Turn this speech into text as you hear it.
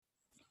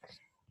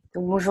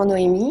Donc, bonjour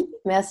Noémie,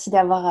 merci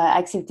d'avoir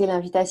accepté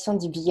l'invitation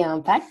du billet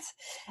Impact.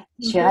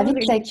 Je suis Bonjour ravie de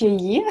Aurélie.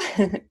 t'accueillir.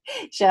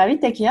 Je suis ravie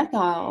de t'accueillir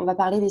car on va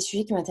parler des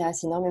sujets qui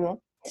m'intéressent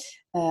énormément,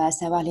 à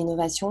savoir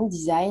l'innovation, le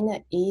design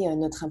et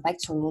notre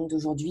impact sur le monde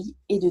d'aujourd'hui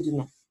et de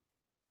demain.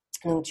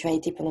 Donc, tu as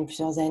été pendant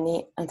plusieurs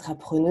années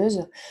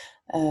intrapreneuse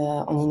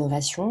en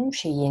innovation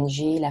chez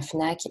ING, la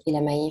Fnac et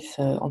la Maïf,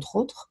 entre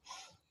autres.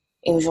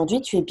 Et aujourd'hui,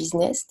 tu es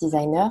business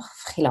designer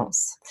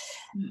freelance.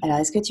 Alors,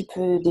 est-ce que tu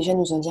peux déjà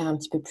nous en dire un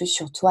petit peu plus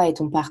sur toi et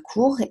ton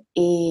parcours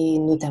et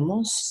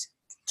notamment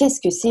qu'est-ce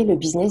que c'est le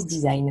business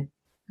design?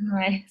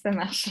 Ouais, ça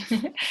marche.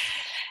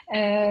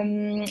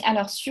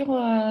 Alors sur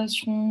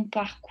mon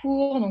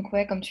parcours, donc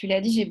ouais, comme tu l'as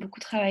dit, j'ai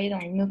beaucoup travaillé dans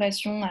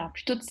l'innovation, alors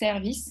plutôt de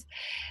service.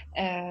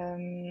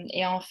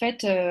 Et en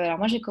fait, alors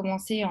moi j'ai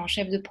commencé en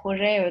chef de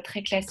projet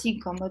très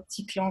classique, en mode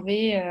cycle en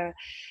V,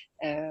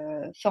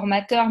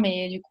 formateur,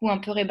 mais du coup un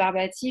peu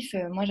rébarbatif.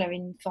 Moi j'avais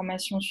une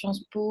formation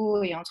Sciences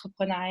Po et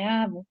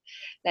entrepreneuriat. Bon,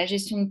 la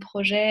gestion de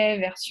projet,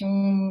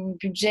 version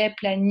budget,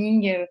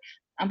 planning,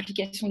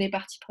 implication des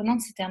parties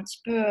prenantes, c'était un petit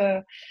peu,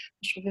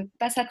 je trouvais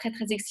pas ça très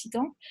très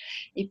excitant.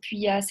 Et puis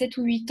il y a 7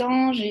 ou 8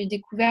 ans, j'ai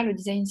découvert le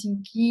design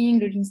thinking,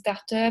 le lean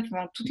startup,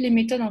 enfin, toutes les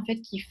méthodes en fait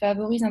qui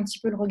favorisent un petit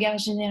peu le regard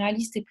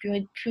généraliste et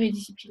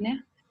pluridisciplinaire,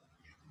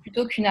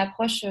 plutôt qu'une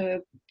approche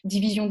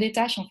division des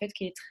tâches en fait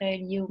qui est très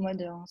liée au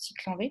mode en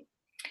cycle en V.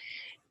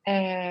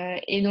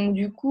 Et donc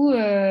du coup,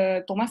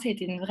 pour moi, ça a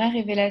été une vraie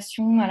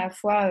révélation à la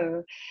fois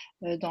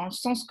dans le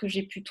sens que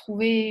j'ai pu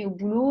trouver au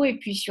boulot et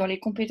puis sur les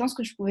compétences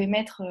que je pouvais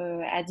mettre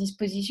à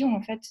disposition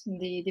en fait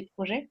des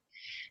projets.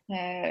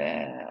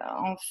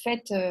 En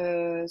fait,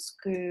 ce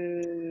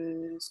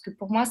que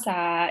pour moi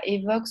ça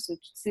évoque, toutes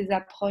ces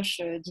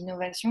approches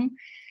d'innovation,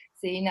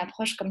 c'est une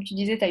approche, comme tu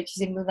disais, tu as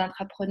utilisé le mot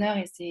d'entrepreneur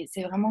et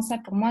c'est vraiment ça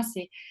pour moi,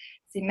 c'est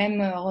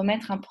même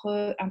remettre un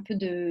peu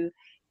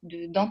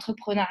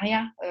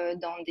d'entrepreneuriat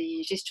dans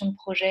des gestions de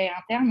projets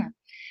internes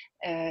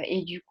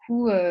et du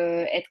coup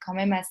être quand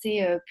même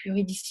assez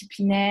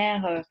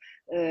pluridisciplinaire,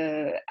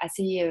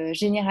 assez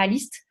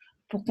généraliste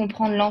pour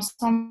comprendre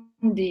l'ensemble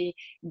des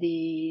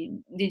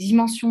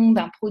dimensions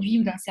d'un produit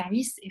ou d'un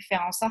service et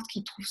faire en sorte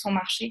qu'il trouve son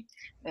marché,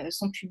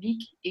 son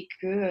public et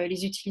que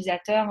les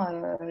utilisateurs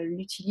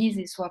l'utilisent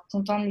et soient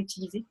contents de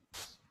l'utiliser.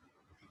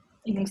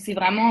 Et donc, c'est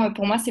vraiment,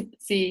 pour moi,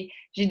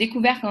 j'ai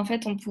découvert qu'en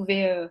fait, on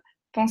pouvait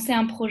penser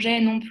un projet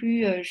non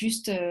plus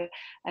juste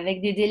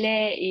avec des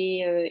délais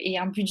et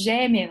un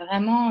budget, mais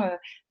vraiment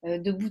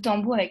de bout en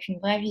bout avec une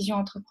vraie vision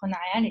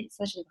entrepreneuriale. Et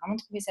ça, j'ai vraiment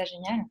trouvé ça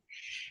génial.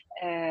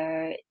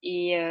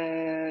 Et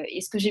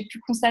ce que j'ai pu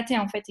constater,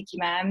 en fait, et qui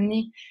m'a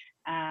amené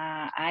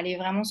à aller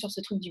vraiment sur ce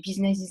truc du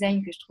business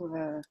design que je trouve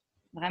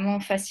vraiment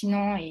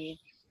fascinant et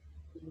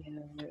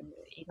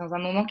dans un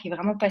moment qui est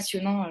vraiment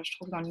passionnant, je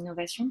trouve, dans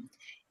l'innovation,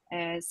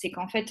 c'est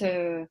qu'en fait,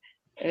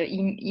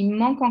 il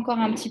manque encore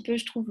un petit peu,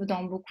 je trouve,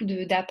 dans beaucoup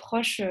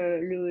d'approches,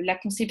 la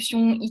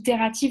conception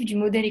itérative du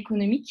modèle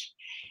économique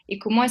et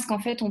comment est-ce qu'en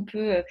fait on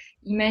peut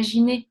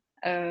imaginer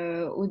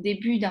au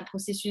début d'un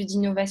processus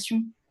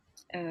d'innovation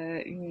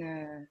un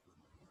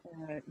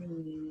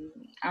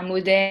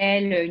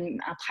modèle,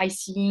 un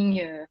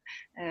pricing,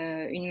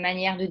 une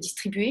manière de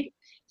distribuer,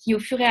 qui au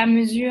fur et à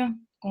mesure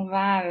qu'on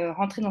va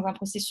rentrer dans un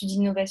processus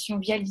d'innovation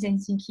via le design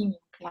thinking,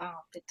 on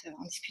pourra peut-être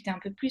en discuter un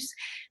peu plus,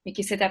 mais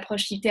qui est cette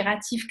approche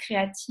itérative,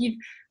 créative,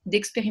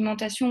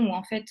 d'expérimentation où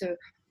en fait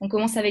on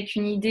commence avec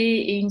une idée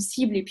et une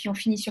cible et puis on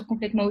finit sur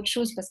complètement autre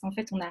chose parce qu'en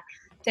fait on a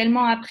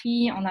tellement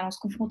appris en allant se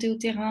confronter au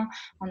terrain,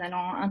 en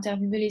allant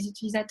interviewer les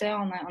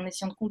utilisateurs, en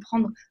essayant de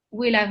comprendre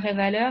où est la vraie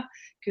valeur,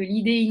 que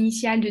l'idée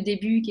initiale de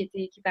début qui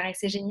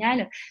paraissait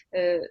géniale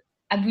euh,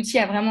 aboutit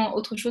à vraiment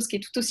autre chose qui est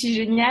tout aussi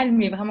génial,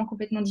 mais vraiment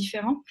complètement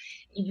différent.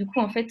 Et du coup,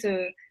 en fait,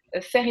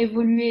 faire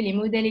évoluer les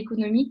modèles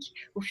économiques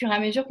au fur et à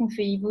mesure qu'on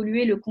fait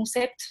évoluer le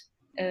concept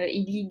et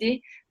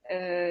l'idée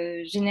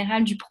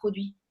générale du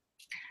produit.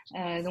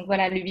 Donc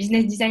voilà, le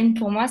business design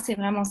pour moi, c'est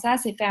vraiment ça,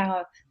 c'est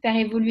faire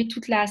évoluer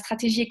toute la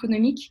stratégie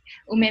économique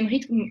au même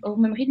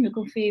rythme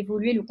qu'on fait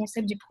évoluer le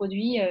concept du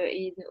produit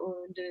et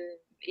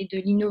de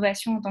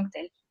l'innovation en tant que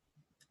telle.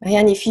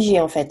 Rien n'est figé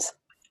en fait.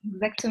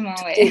 Exactement,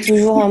 Tout ouais. est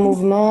toujours en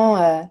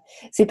mouvement.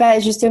 C'est pas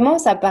justement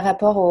ça par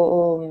rapport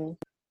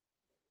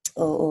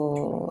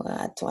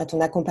à ton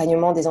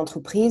accompagnement des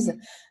entreprises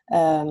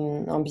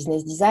en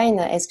business design.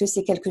 Est-ce que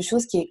c'est quelque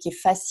chose qui est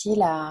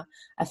facile à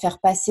faire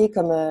passer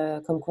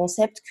comme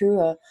concept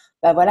que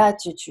bah voilà,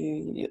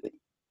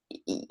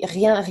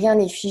 rien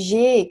n'est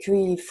figé et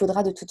qu'il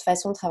faudra de toute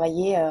façon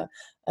travailler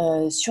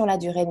sur la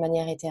durée de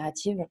manière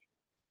itérative?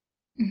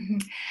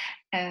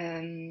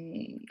 Euh,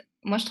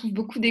 Moi, je trouve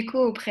beaucoup d'écho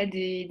auprès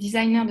des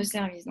designers de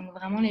services. Donc,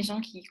 vraiment, les gens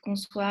qui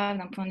conçoivent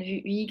d'un point de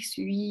vue UX,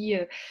 UI,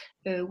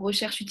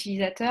 recherche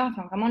utilisateur.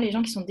 Enfin, vraiment, les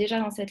gens qui sont déjà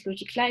dans cette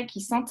logique-là et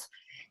qui sentent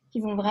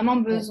qu'ils ont vraiment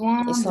Ouais. Ils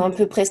besoin sont un de.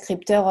 peu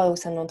prescripteurs au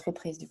sein de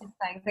l'entreprise, du C'est coup.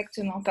 ça,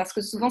 exactement. Parce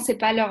que souvent, c'est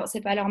pas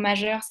leur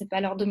majeur, c'est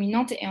pas leur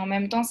dominante. Et en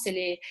même temps,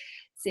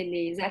 c'est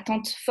les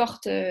attentes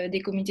fortes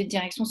des comités de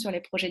direction sur les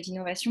projets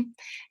d'innovation.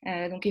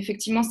 Donc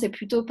effectivement, c'est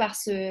plutôt par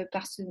ce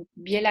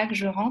biais-là que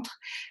je rentre.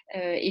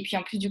 Et puis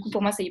en plus, du coup,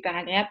 pour moi, c'est hyper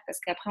agréable parce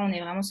qu'après, on est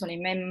vraiment sur les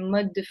mêmes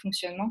modes de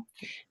fonctionnement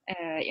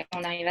et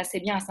on arrive assez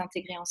bien à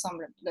s'intégrer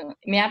ensemble.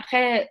 Mais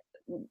après,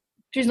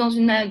 plus dans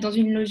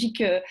une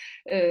logique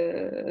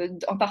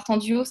en partant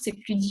du haut, c'est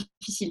plus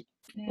difficile.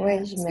 Ouais,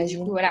 Parce que du coup,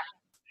 j'imagine. voilà,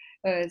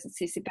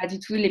 c'est pas du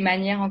tout les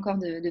manières encore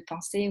de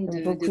penser ou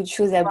Beaucoup de de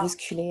choses à voir.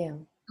 bousculer.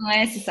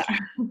 Ouais, c'est ça.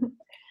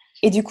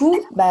 Et du coup,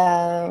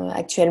 bah,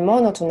 actuellement,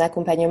 dans ton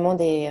accompagnement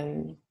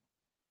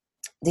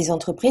des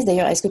entreprises,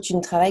 d'ailleurs, est-ce que tu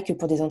ne travailles que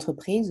pour des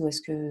entreprises ou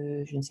est-ce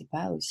que, je ne sais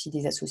pas, aussi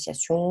des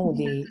associations ou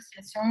Des des...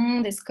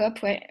 associations, des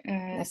scopes, ouais.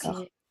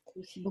 D'accord, C'est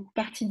aussi beaucoup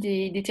partie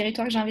des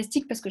territoires que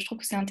j'investis parce que je trouve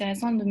que c'est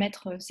intéressant de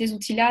mettre ces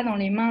outils-là dans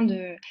les mains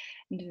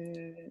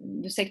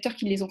de secteurs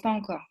qui ne les ont pas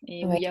encore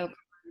et où ouais, il y a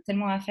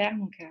tellement à faire.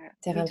 Donc, oui,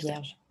 terrain tout à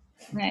vierge.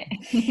 fait. Ouais.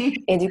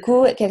 Et du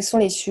coup, quels sont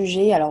les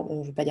sujets, alors bon, je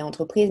ne veux pas dire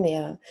entreprise, mais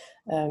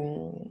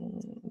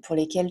pour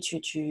lesquels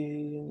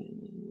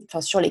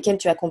enfin, sur lesquels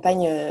tu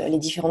accompagnes les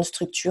différentes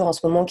structures en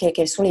ce moment,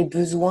 quels sont les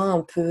besoins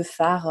un peu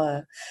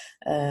phares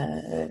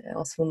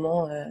en ce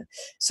moment,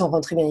 sans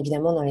rentrer bien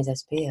évidemment dans les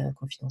aspects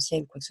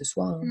confidentiels ou quoi que ce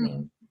soit, hein, mais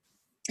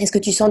est-ce que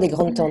tu sens des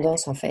grandes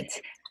tendances en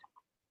fait?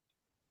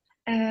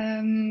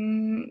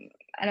 Euh,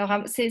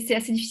 alors, c'est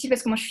assez difficile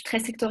parce que moi, je suis très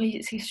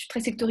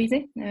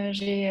sectorisée.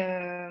 J'ai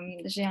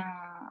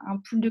un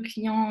pool de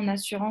clients en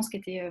assurance qui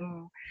était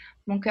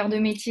mon cœur de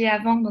métier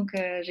avant. Donc,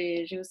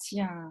 j'ai aussi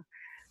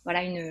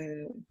voilà,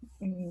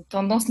 une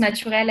tendance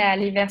naturelle à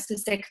aller vers ce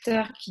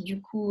secteur qui,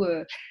 du coup,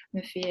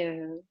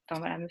 enfin,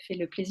 voilà, me fait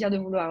le plaisir de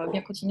vouloir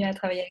bien continuer à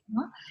travailler avec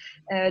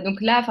moi. Donc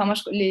là, enfin, moi,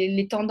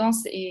 les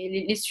tendances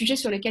et les sujets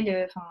sur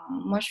lesquels enfin,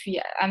 moi, je suis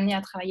amenée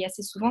à travailler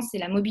assez souvent, c'est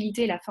la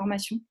mobilité et la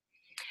formation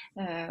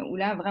où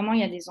là, vraiment,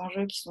 il y a des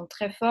enjeux qui sont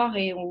très forts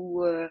et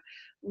où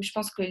je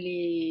pense que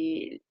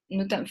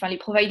enfin, les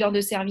providers de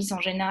services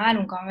en général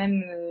ont quand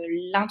même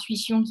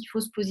l'intuition qu'il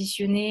faut se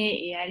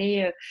positionner et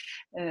aller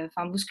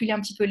enfin, bousculer un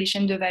petit peu les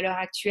chaînes de valeur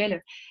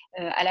actuelles,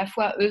 à la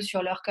fois eux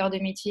sur leur cœur de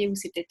métier où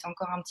c'est peut-être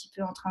encore un petit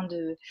peu en train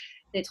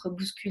d'être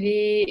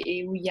bousculé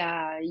et où il y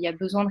a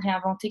besoin de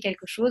réinventer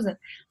quelque chose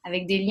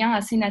avec des liens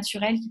assez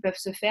naturels qui peuvent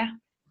se faire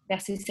vers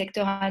ces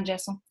secteurs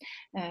adjacents.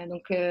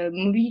 Donc,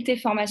 mobilité,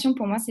 formation,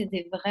 pour moi, c'est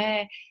des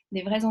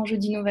vrais enjeux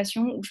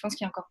d'innovation où je pense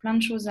qu'il y a encore plein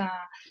de choses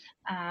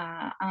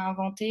à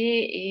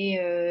inventer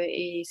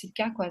et c'est le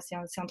cas, quoi. C'est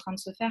en train de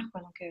se faire,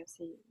 quoi. Donc,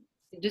 c'est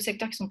deux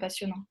secteurs qui sont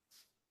passionnants.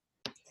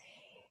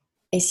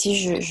 Et si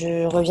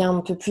je reviens un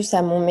peu plus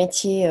à mon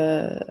métier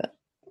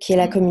qui est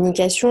la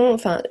communication,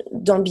 enfin,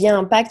 dans Bien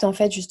Impact, en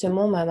fait,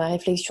 justement, ma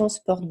réflexion se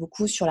porte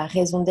beaucoup sur la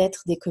raison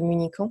d'être des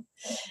communicants.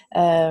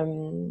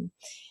 Euh,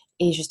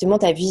 et justement,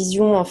 ta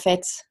vision, en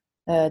fait,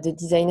 de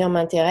designer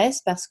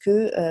m'intéresse parce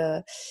que,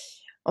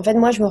 en fait,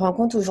 moi, je me rends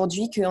compte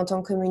aujourd'hui qu'en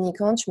tant que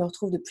communicante, je me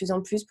retrouve de plus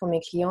en plus pour mes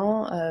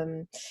clients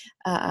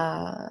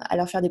à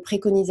leur faire des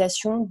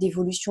préconisations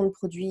d'évolution de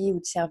produits ou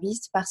de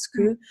services parce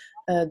que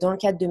dans le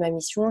cadre de ma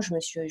mission, je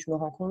me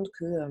rends compte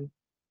que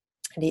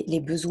les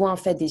besoins en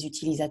fait des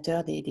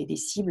utilisateurs, des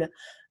cibles,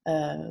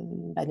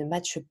 bah, ne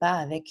matchent pas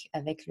avec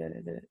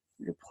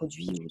le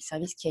produit ou le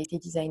service qui a été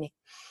designé.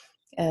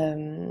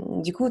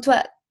 Du coup,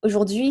 toi,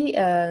 aujourd'hui,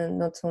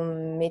 dans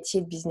ton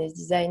métier de business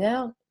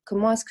designer,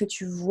 comment est-ce que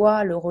tu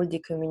vois le rôle des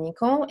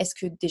communicants? Est-ce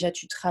que déjà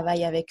tu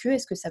travailles avec eux?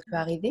 Est-ce que ça peut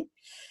arriver?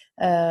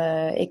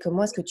 Et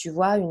comment est-ce que tu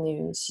vois,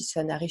 si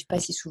ça n'arrive pas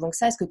si souvent que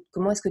ça,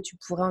 comment est-ce que tu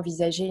pourrais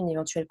envisager une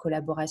éventuelle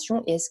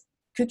collaboration? Et est-ce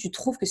que tu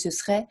trouves que ce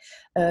serait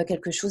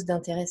quelque chose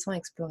d'intéressant à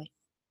explorer?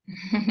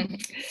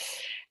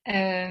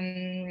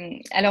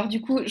 Alors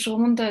du coup, je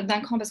remonte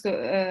d'un cran parce que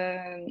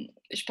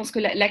je pense que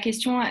la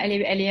question,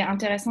 elle est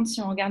intéressante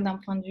si on regarde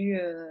d'un point de vue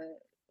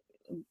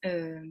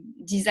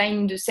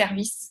design de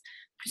service,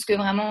 plus que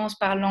vraiment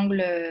par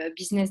l'angle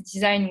business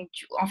design.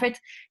 En fait,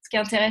 ce qui est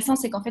intéressant,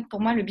 c'est qu'en fait, pour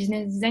moi, le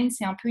business design,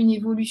 c'est un peu une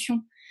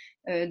évolution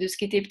de ce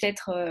qu'était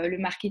peut-être le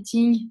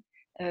marketing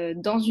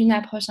dans une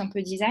approche un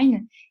peu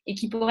design et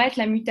qui pourrait être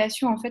la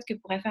mutation en fait que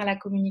pourrait faire la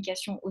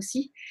communication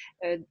aussi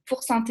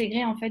pour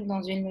s'intégrer en fait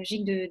dans une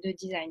logique de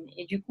design.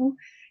 Et du coup,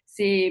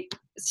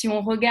 si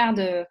on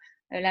regarde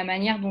la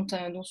manière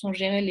dont sont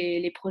gérés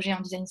les projets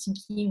en design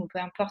thinking ou peu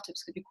importe,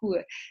 parce que du coup,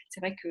 c'est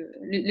vrai que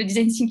le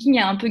design thinking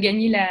a un peu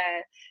gagné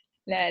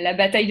la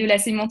bataille de la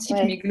sémantique,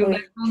 mais Ouais,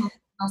 globalement, oui.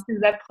 dans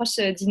ces approches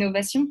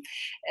d'innovation,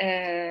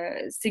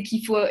 c'est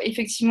qu'il faut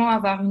effectivement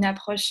avoir une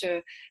approche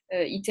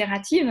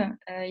itérative,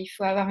 il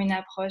faut avoir une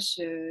approche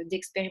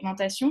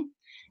d'expérimentation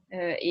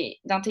et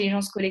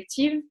d'intelligence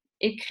collective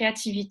et de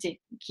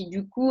créativité, qui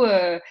du coup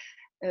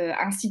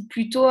incite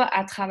plutôt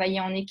à travailler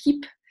en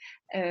équipe,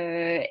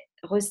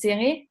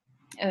 resserré,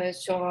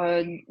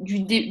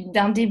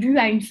 d'un début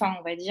à une fin,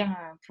 on va dire,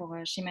 pour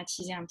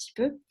schématiser un petit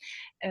peu.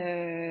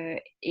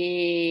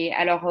 Et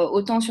alors,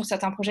 autant sur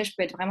certains projets, je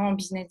peux être vraiment en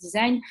business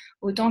design,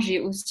 autant j'ai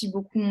aussi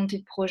beaucoup monté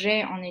de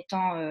projets en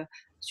étant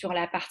sur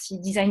la partie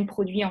design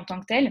produit en tant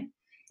que tel.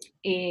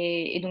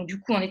 Et donc, du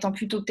coup, en étant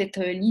plutôt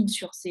peut-être lead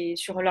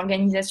sur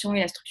l'organisation et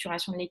la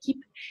structuration de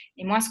l'équipe.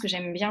 Et moi, ce que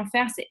j'aime bien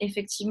faire, c'est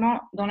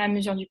effectivement, dans la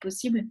mesure du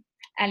possible,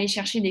 aller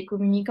chercher des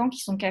communicants qui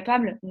sont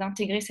capables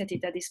d'intégrer cet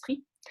état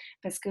d'esprit.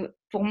 Parce que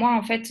pour moi,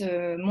 en fait,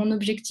 mon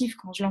objectif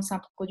quand je lance un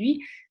produit,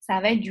 ça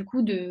va être du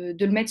coup de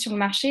le mettre sur le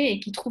marché et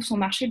qu'il trouve son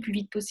marché le plus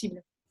vite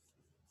possible.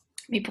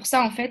 Mais pour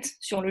ça, en fait,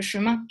 sur le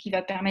chemin qui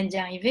va permettre d'y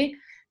arriver,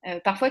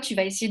 parfois tu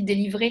vas essayer de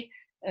délivrer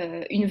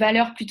une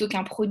valeur plutôt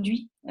qu'un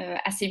produit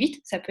assez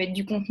vite. Ça peut être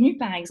du contenu,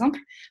 par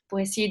exemple, pour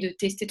essayer de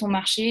tester ton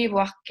marché,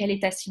 voir quelle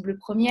est ta cible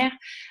première.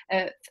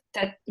 Il y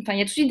a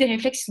tout de suite des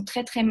réflexes qui sont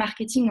très, très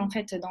marketing, en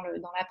fait, dans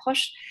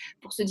l'approche,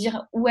 pour se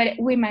dire où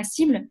est ma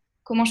cible,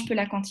 comment je peux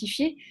la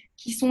quantifier,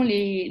 qui sont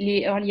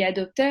les early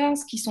adopters,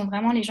 qui sont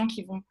vraiment les gens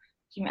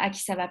à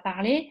qui ça va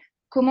parler,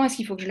 comment est-ce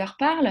qu'il faut que je leur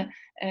parle,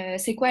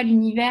 c'est quoi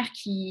l'univers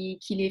qui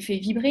les fait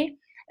vibrer.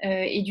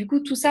 Et du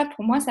coup, tout ça,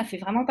 pour moi, ça fait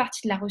vraiment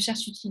partie de la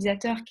recherche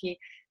utilisateur qui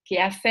est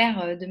à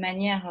faire de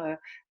manière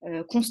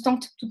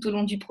constante tout au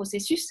long du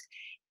processus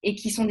et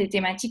qui sont des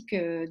thématiques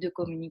de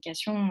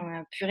communication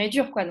pure et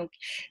dure, quoi. Donc,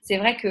 c'est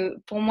vrai que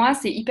pour moi,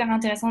 c'est hyper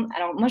intéressant.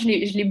 Alors, moi, je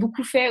l'ai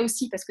beaucoup fait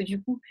aussi parce que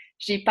du coup,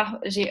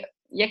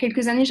 il y a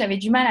quelques années, j'avais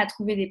du mal à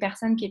trouver des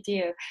personnes qui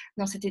étaient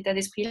dans cet état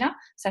d'esprit-là.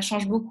 Ça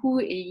change beaucoup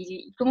et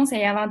il commence à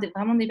y avoir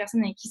vraiment des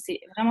personnes avec qui c'est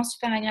vraiment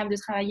super agréable de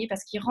travailler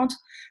parce qu'ils rentrent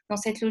dans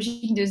cette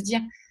logique de se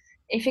dire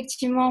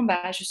effectivement,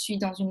 bah, je suis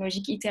dans une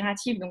logique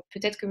itérative, donc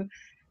peut-être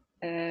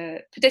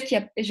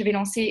je vais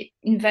lancer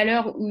une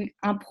valeur ou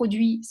un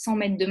produit sans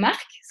mettre de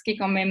marque, ce qui est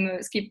quand même,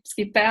 ce qui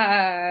est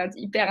pas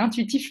hyper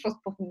intuitif, je pense,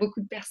 pour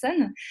beaucoup de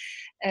personnes.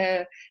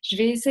 Je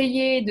vais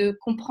essayer de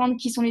comprendre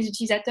qui sont les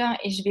utilisateurs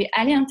et je vais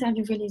aller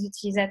interviewer les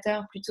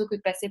utilisateurs plutôt que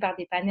de passer par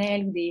des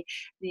panels ou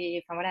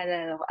enfin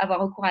voilà,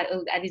 avoir recours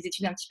à des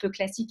études un petit peu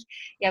classiques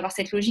et avoir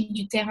cette logique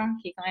du terrain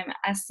qui est quand même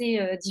assez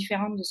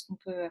différente de ce qu'on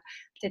peut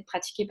peut-être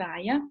pratiquer par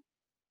ailleurs.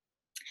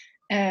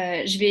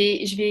 Je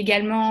vais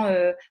également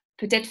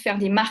peut-être faire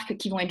des marques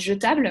qui vont être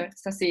jetables.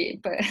 Ça,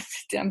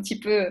 c'était un petit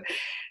peu.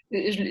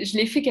 Je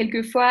l'ai fait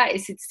quelques fois et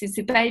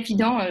c'est pas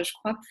évident, je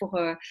crois,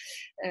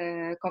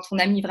 quand on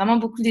a mis vraiment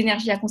beaucoup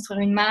d'énergie à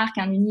construire une marque,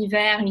 un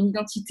univers, une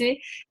identité,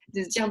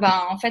 de se dire,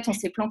 ben, en fait, on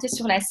s'est planté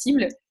sur la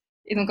cible.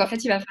 Et donc, en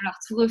fait, il va falloir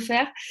tout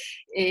refaire.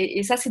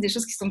 Et ça, c'est des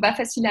choses qui sont pas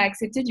faciles à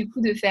accepter, du coup,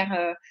 de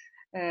faire.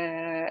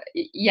 Il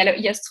y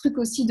a ce truc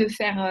aussi de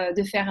faire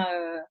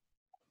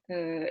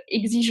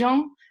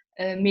exigeant,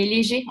 mais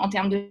léger en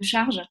termes de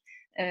charge,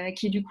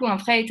 qui est du coup un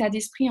vrai état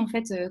d'esprit. En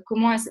fait,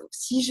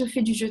 si je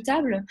fais du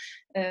jetable,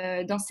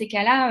 dans ces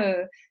cas-là,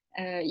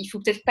 il faut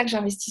peut-être pas que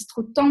j'investisse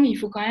trop de temps, mais il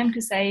faut quand même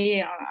que ça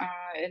ait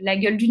la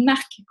gueule d'une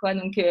marque, quoi.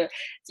 Donc,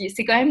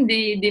 c'est quand même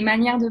des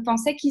manières de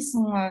penser qui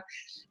sont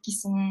qui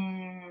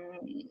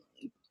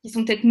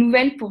sont peut-être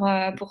nouvelles pour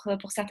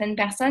certaines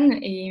personnes,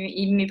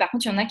 mais par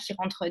contre, il y en a qui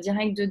rentrent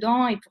direct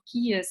dedans et pour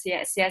qui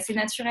c'est assez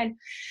naturel.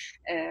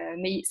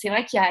 Mais c'est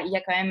vrai qu'il y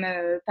a quand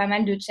même pas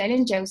mal de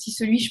challenges. Il y a aussi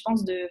celui, je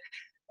pense,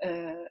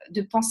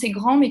 de penser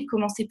grand, mais de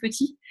commencer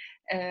petit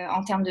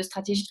en termes de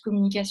stratégie de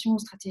communication ou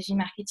stratégie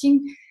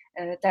marketing.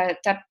 Tu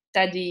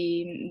as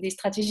des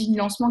stratégies de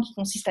lancement qui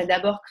consistent à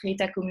d'abord créer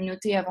ta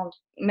communauté avant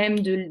même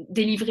de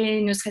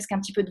délivrer ne serait-ce qu'un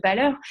petit peu de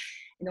valeur.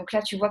 Et donc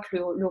là, tu vois que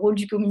le rôle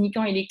du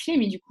communicant, il est clé,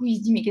 mais du coup, il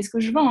se dit, mais qu'est-ce que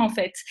je vends en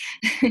fait?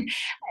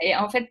 Et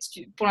en fait,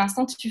 pour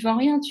l'instant, tu ne vends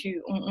rien.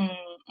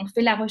 On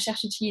fait la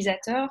recherche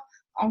utilisateur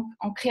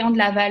en créant de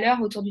la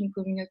valeur autour d'une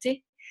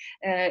communauté.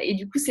 Et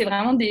du coup, c'est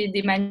vraiment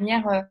des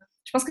manières...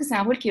 je pense que c'est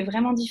un rôle qui est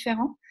vraiment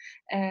différent.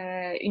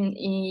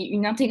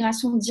 Une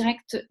intégration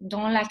directe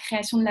dans la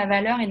création de la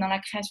valeur et dans la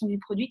création du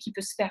produit qui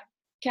peut se faire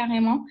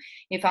carrément.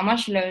 Et enfin, moi,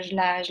 je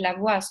la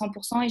vois à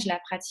 100% et je la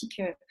pratique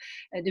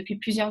depuis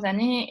plusieurs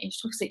années. Et je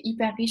trouve que c'est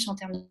hyper riche en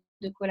termes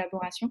de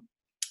collaboration.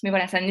 Mais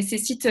voilà, ça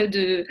nécessite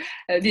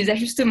des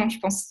ajustements, je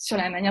pense, sur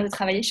la manière de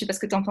travailler. Je ne sais pas ce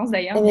que tu en penses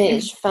d'ailleurs. Mais... Mais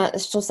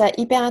je trouve ça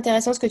hyper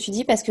intéressant ce que tu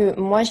dis parce que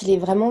moi, je l'ai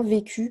vraiment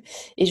vécu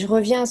et je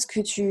reviens à ce que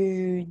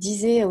tu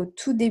disais au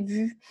tout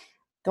début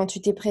quand tu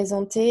t'es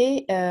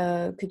présenté,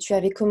 que tu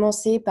avais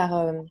commencé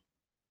par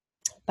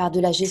de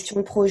la gestion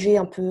de projet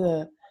un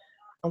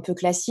peu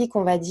classique,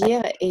 on va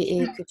dire,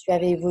 et que tu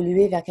avais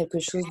évolué vers quelque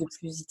chose de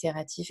plus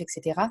itératif,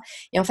 etc.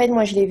 Et en fait,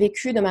 moi, je l'ai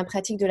vécu dans ma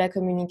pratique de la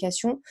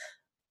communication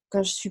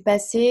quand je suis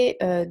passée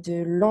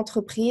de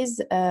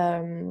l'entreprise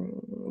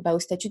au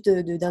statut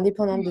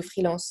d'indépendante, de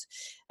freelance.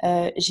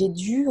 J'ai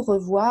dû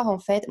revoir, en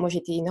fait, moi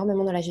j'étais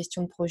énormément dans la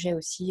gestion de projet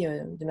aussi,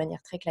 de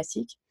manière très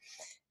classique.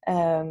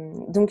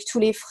 Donc tous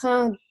les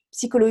freins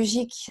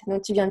psychologiques dont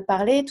tu viens de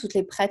parler, toutes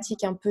les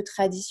pratiques un peu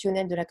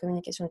traditionnelles de la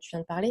communication dont tu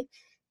viens de parler,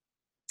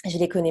 je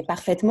les connais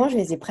parfaitement, je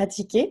les ai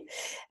pratiquées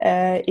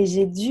et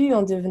j'ai dû,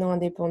 en devenant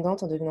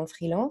indépendante, en devenant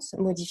freelance,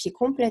 modifier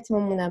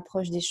complètement mon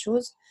approche des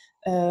choses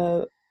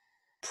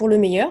pour le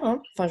meilleur,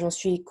 hein. Enfin, j'en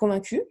suis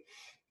convaincue.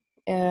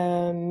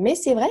 Mais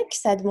c'est vrai que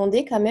ça a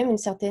demandé quand même une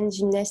certaine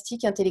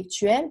gymnastique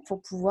intellectuelle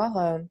pour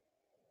pouvoir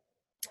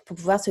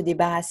se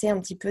débarrasser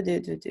un petit peu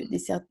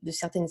de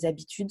certaines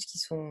habitudes qui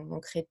sont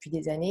ancrées depuis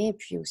des années et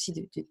puis aussi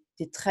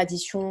des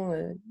traditions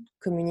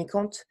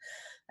communicantes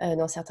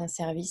dans certains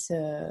services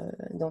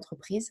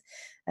d'entreprise.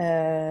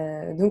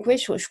 Donc oui,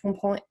 je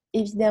comprends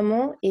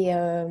évidemment. Et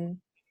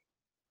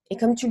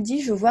comme tu le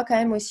dis, je vois quand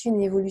même aussi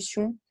une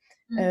évolution.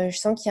 Je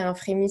sens qu'il y a un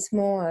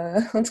frémissement,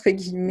 entre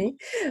guillemets,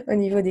 au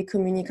niveau des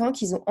communicants,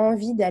 qu'ils ont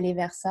envie d'aller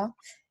vers ça.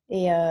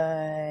 Et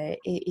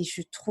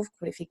je trouve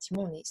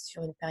qu'effectivement, on est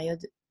sur une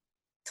période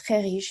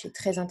très riche et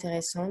très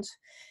intéressante.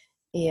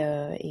 Et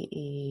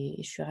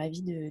je suis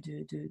ravie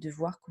de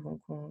voir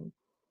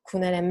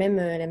qu'on a la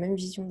même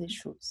vision des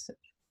choses.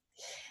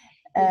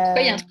 En tout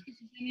cas, il y a un Euh, truc que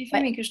j'ai jamais fait,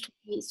 ouais. mais que je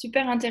trouve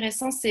super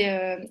intéressant,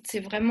 c'est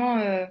vraiment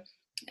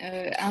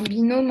un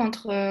binôme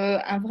entre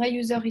un vrai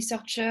user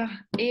researcher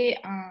et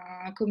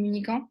un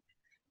communicant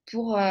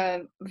pour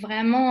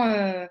vraiment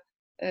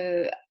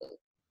euh,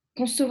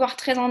 concevoir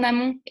très en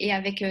amont et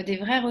avec des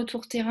vrais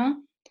retours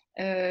terrain,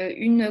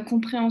 une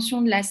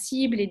compréhension de la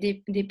cible et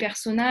des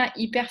personas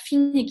hyper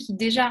fines et qui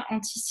déjà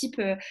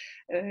anticipent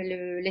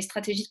les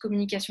stratégies de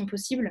communication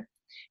possibles.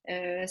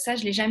 Ça,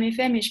 je ne l'ai jamais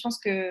fait, mais je pense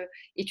que,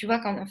 et tu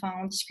vois, enfin,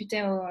 on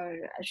discutait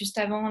juste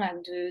avant là,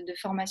 de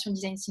formation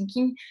design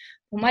thinking,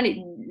 pour moi,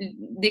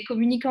 des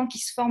communicants qui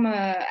se forment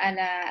à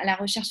la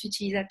recherche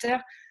utilisateur,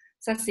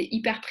 ça, c'est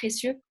hyper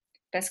précieux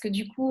parce que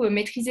du coup,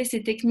 maîtriser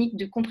ces techniques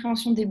de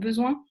compréhension des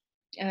besoins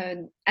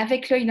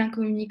avec l'œil d'un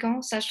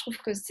communicant, ça, je trouve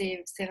que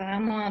c'est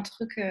vraiment un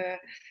truc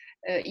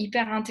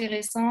hyper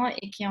intéressant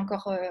et qui est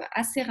encore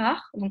assez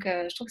rare. Donc,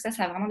 je trouve que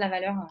ça a vraiment de la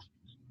valeur.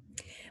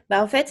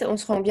 Bah, en fait, on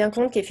se rend bien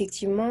compte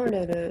qu'effectivement,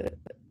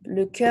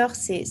 le cœur,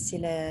 c'est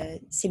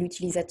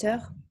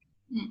l'utilisateur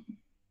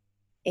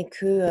et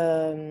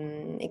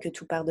que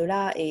tout part de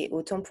là. Et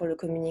autant pour le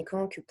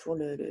communicant que pour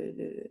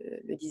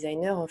le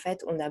designer, en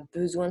fait, on a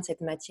besoin de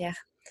cette matière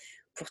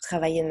pour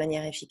travailler de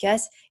manière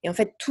efficace. Et en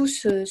fait, tout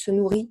se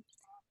nourrit.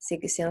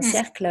 C'est un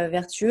cercle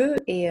vertueux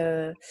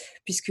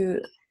puisque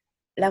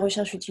la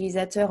recherche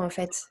utilisateur, en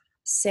fait,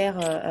 sert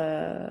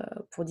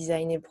pour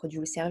designer le produit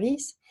ou le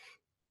service.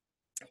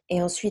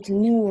 Et ensuite,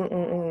 nous,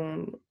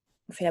 on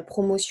fait la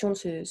promotion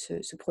de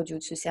ce produit ou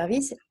de ce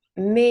service,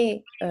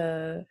 mais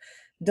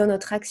dans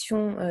notre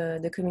action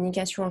de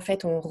communication, en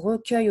fait, on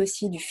recueille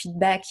aussi du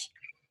feedback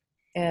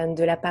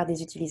de la part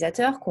des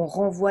utilisateurs qu'on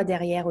renvoie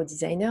derrière aux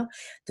designers.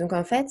 Donc,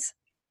 en fait,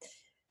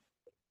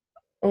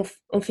 on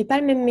ne fait pas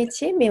le même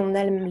métier, mais on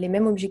a les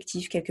mêmes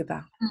objectifs quelque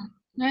part.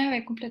 Ouais,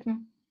 ouais, complètement.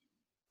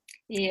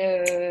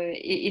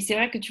 Et c'est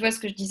vrai que tu vois ce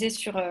que je disais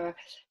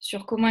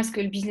sur comment est-ce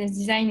que le business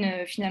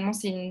design, finalement,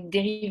 c'est une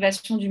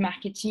dérivation du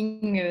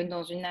marketing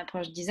dans une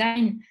approche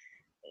design.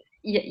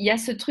 Il y a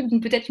ce truc,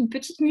 peut-être une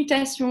petite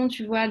mutation,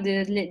 tu vois,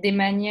 des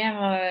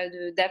manières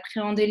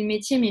d'appréhender le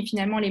métier, mais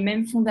finalement les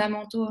mêmes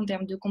fondamentaux en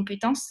termes de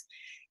compétences,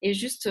 et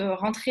juste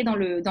rentrer dans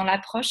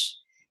l'approche.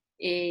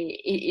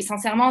 Et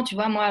sincèrement, tu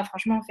vois, moi,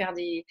 franchement, faire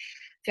des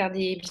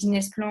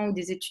business plans ou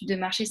des études de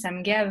marché, ça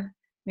me gave.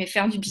 Mais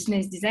faire du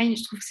business design,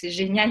 je trouve que c'est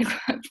génial,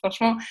 quoi.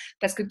 Franchement,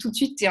 parce que tout de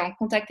suite, tu es en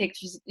contact avec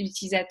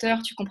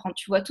l'utilisateur, tu comprends,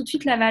 tu vois tout de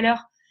suite la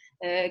valeur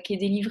qui est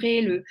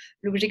délivrée,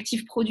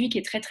 l'objectif produit qui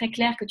est très très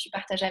clair, que tu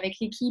partages avec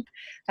l'équipe.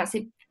 Enfin,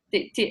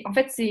 en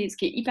fait, ce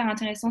qui est hyper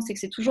intéressant, c'est que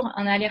c'est toujours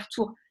un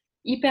aller-retour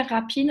hyper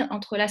rapide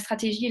entre la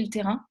stratégie et le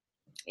terrain.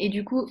 Et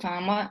du coup,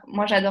 enfin,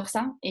 moi j'adore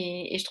ça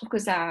et je trouve que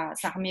ça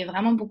remet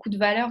vraiment beaucoup de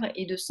valeur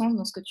et de sens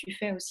dans ce que tu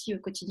fais aussi au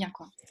quotidien,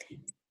 quoi.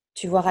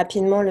 Tu vois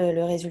rapidement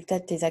le résultat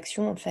de tes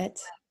actions, en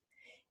fait,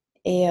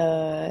 et,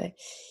 euh,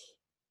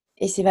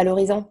 et c'est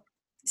valorisant.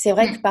 C'est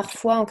vrai que Mm.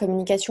 parfois en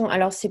communication,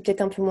 alors c'est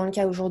peut-être un peu moins le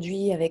cas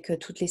aujourd'hui avec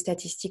toutes les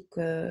statistiques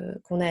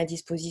qu'on a à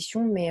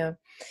disposition,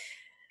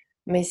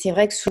 mais c'est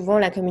vrai que souvent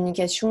la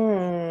communication,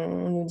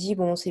 on nous dit,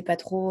 bon, on sait pas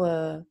trop,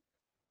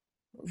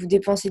 vous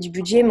dépensez du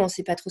budget, mais on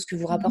sait pas trop ce que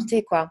vous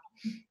rapportez, quoi.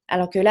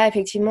 Alors que là,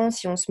 effectivement,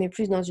 si on se met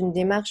plus dans une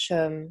démarche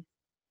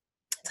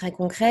très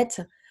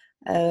concrète,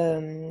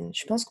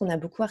 je pense qu'on a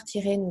beaucoup à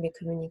retirer, nous les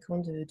communicants,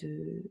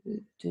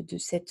 de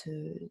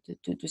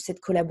cette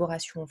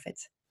collaboration, en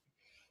fait.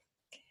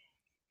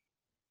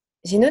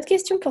 J'ai une autre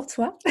question pour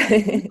toi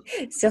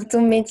sur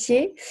ton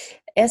métier.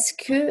 Est-ce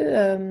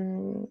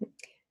que,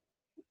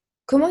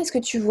 comment est-ce que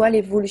tu vois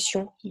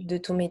l'évolution de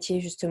ton métier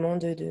justement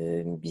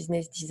de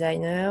business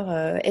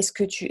designer? Est-ce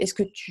que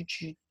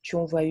tu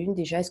en vois une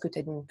déjà? Est-ce que tu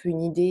as un peu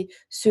une idée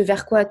ce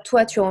vers quoi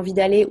toi tu as envie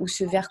d'aller ou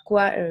ce vers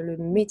quoi le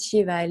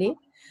métier va aller?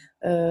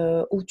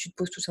 Ou tu te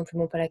poses tout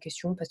simplement pas la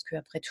question parce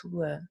qu'après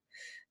tout,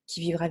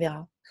 qui vivra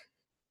verra.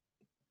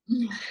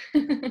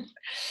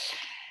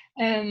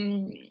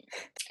 Euh,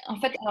 En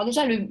fait, alors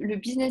déjà, le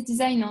business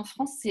design en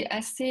France, c'est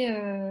assez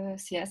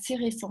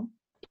récent.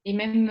 Et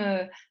même,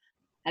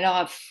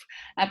 alors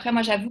après,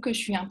 moi, j'avoue que je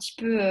suis un petit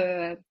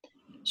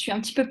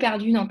peu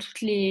perdue dans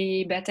toutes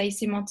les batailles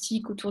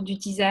sémantiques autour du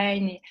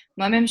design. Et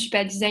moi-même, je suis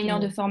pas designer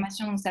de Mm.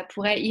 formation, donc ça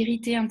pourrait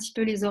irriter un petit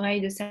peu les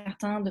oreilles de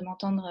certains de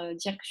m'entendre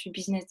dire que je suis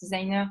business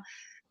designer,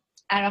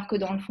 alors que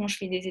dans le fond, je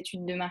fais des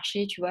études de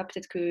marché. Tu vois,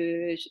 peut-être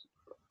que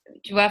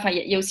tu vois, enfin,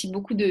 il y a aussi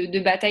beaucoup de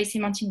batailles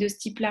sémantiques de ce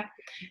type-là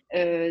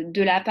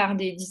de la part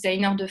des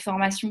designers de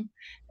formation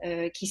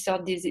qui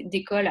sortent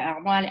d'écoles. Alors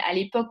moi, à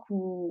l'époque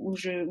où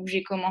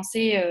j'ai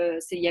commencé,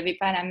 il n'y avait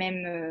pas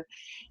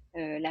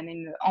la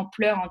même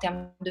ampleur en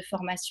termes de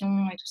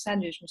formation et tout ça.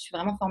 Je me suis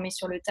vraiment formée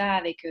sur le tas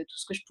avec tout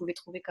ce que je pouvais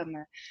trouver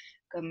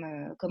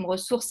comme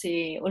ressources.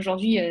 Et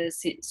aujourd'hui,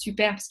 c'est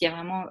super parce qu'il y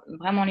a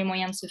vraiment les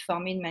moyens de se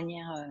former de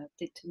manière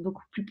peut-être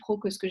beaucoup plus pro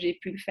que ce que j'ai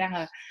pu le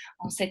faire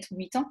en 7 ou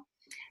 8 ans.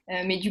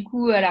 Mais du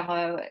coup,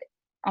 alors,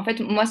 en fait,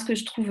 moi, ce que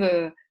je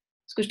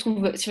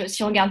trouve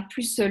si on regarde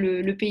plus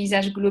le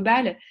paysage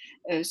global,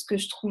 ce que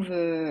je trouve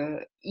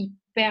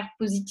hyper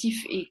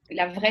positif et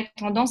la vraie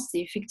tendance, c'est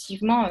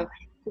effectivement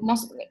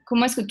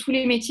comment est-ce que tous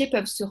les métiers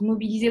peuvent se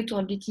remobiliser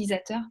autour de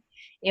l'utilisateur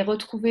et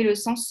retrouver le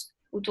sens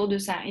autour de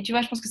ça. Et tu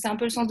vois, je pense que c'est un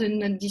peu le sens de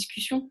notre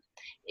discussion.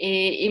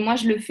 Et moi,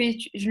 je le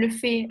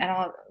fais.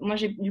 Alors, moi,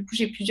 du coup,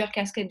 j'ai plusieurs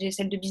casquettes. J'ai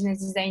celle de business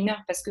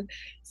designer parce que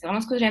c'est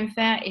vraiment ce que j'aime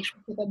faire et je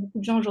trouve qu'il n'y a pas beaucoup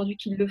de gens aujourd'hui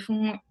qui le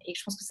font et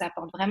je pense que ça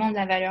apporte vraiment de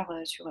la valeur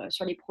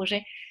sur les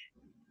projets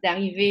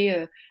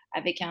d'arriver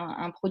avec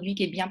un produit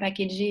qui est bien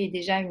packagé et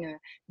déjà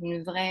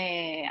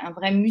un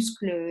vrai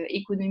muscle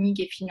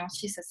économique et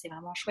financier, ça c'est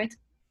vraiment chouette.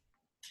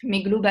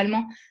 Mais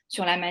globalement,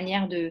 sur la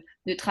manière de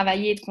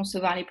travailler et de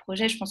concevoir les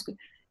projets, je pense que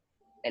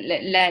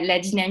la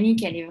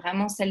dynamique, elle est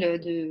vraiment celle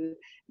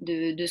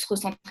de se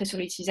recentrer sur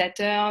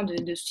l'utilisateur,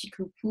 de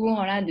cycle court,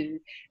 voilà,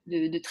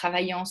 de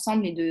travailler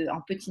ensemble et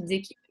en petites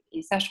équipes.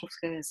 Et ça, je trouve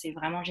que c'est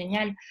vraiment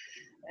génial.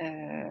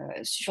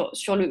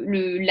 Sur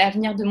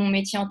l'avenir de mon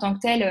métier en tant que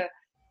tel,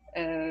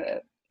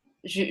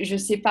 je ne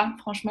sais pas,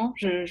 franchement,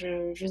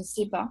 je ne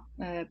sais pas,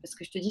 parce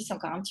que je te dis, c'est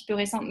encore un petit peu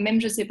récent. Même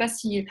je ne sais pas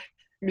si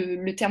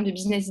le terme de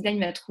business design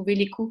va trouver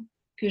l'écho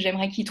que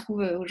j'aimerais qu'il trouve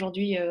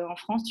aujourd'hui en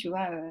France, tu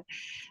vois.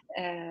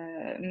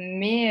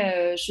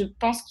 Mais je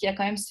pense qu'il y a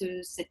quand même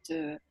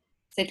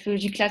cette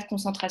logique-là de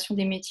concentration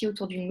des métiers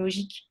autour d'une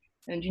logique,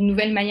 d'une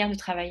nouvelle manière de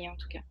travailler en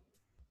tout cas.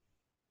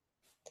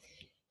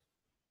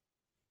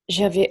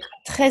 J'avais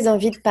très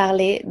envie de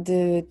parler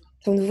de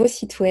ton nouveau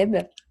site web,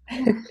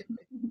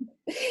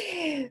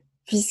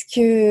 puisque,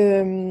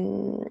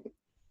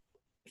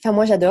 enfin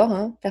moi j'adore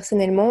hein,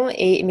 personnellement,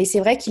 mais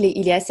c'est vrai qu'il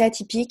est assez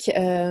atypique,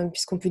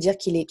 puisqu'on peut dire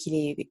qu'il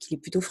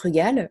est plutôt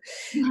frugal.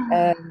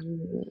 Euh,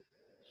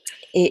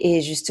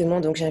 et justement,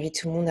 donc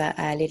j'invite tout le monde à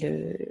aller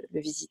le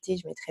visiter,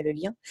 je mettrai le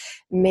lien.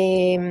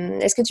 Mais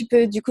est-ce que tu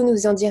peux du coup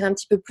nous en dire un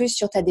petit peu plus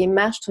sur ta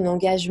démarche, ton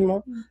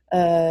engagement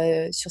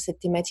sur cette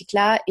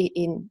thématique-là,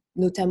 et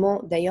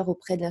notamment d'ailleurs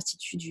auprès de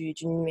l'Institut du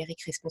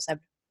numérique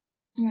responsable?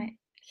 Ouais.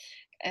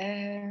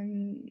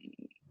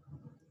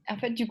 En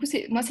fait, du coup,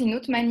 moi, c'est une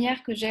autre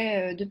manière que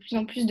j'ai de plus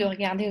en plus de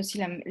regarder aussi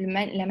la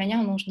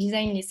manière dont je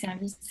design les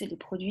services et les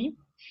produits.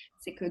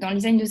 C'est que dans le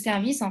design de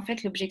service, en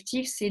fait,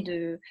 l'objectif, c'est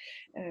de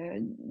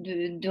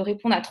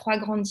répondre à trois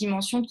grandes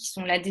dimensions qui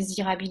sont la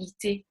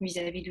désirabilité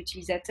vis-à-vis de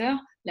l'utilisateur,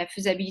 la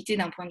faisabilité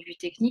d'un point de vue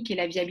technique et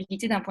la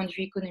viabilité d'un point de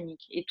vue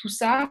économique. Et tout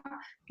ça,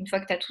 une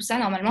fois que tu as tout ça,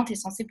 normalement, tu es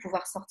censé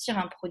pouvoir sortir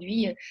un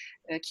produit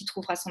qui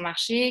trouvera son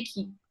marché,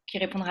 qui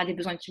répondra à des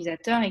besoins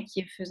utilisateurs et qui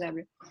est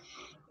faisable.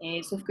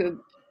 Et sauf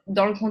que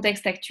dans le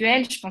contexte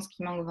actuel, je pense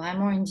qu'il manque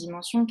vraiment une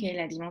dimension qui est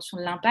la dimension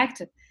de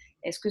l'impact.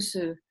 Est-ce que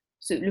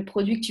le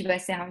produit que tu vas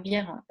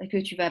servir, que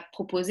tu vas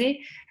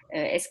proposer,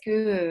 est-ce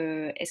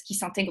qu'il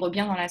s'intègre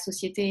bien dans la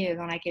société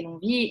dans laquelle on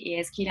vit et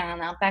est-ce qu'il a un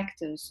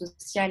impact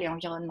social et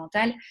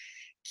environnemental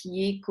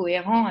qui est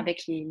cohérent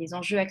avec les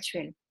enjeux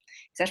actuels?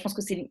 Ça, je pense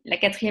que c'est la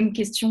quatrième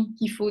question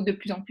qu'il faut de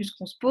plus en plus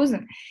qu'on se pose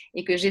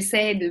et que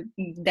j'essaie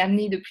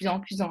d'amener de plus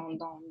en plus dans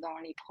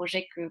les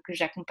projets que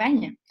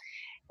j'accompagne.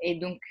 Et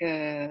donc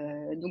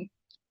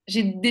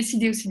j'ai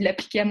décidé aussi de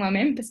l'appliquer à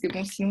moi-même parce que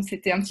bon, sinon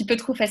c'était un petit peu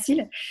trop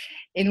facile.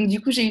 Et donc,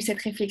 du coup, j'ai eu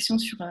cette réflexion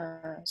sur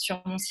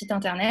mon site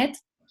internet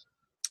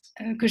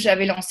que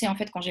j'avais lancé en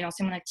fait quand j'ai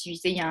lancé mon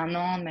activité il y a un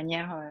an de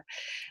manière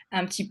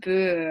un petit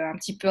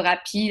peu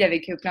rapide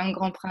avec plein de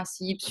grands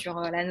principes sur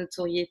la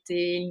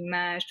notoriété,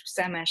 l'image, tout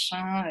ça,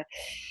 machin.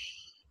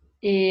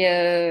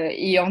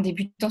 Et en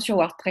débutant sur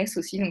WordPress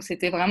aussi. Donc,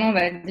 c'était vraiment, on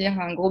va dire,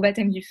 un gros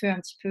baptême du feu un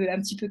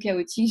petit peu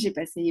chaotique. J'ai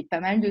passé pas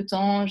mal de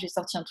temps. J'ai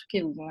sorti un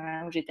truc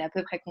voilà, où j'étais à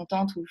peu près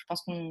contente, où je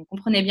pense qu'on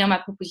comprenait bien ma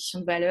proposition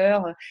de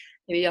valeur.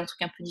 Il y avait un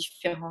truc un peu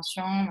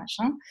différenciant,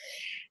 machin.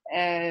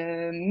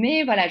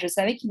 Mais voilà, je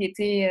savais qu'il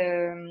y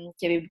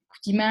avait beaucoup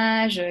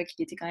d'images,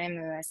 qu'il était quand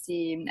même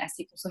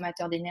assez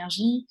consommateur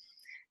d'énergie.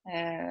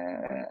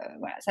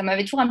 Voilà, ça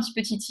m'avait toujours un petit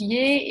peu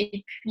titillé.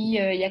 Et puis,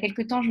 il y a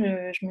quelques temps,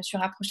 je me suis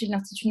rapprochée de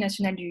l'Institut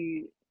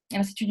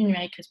du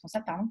numérique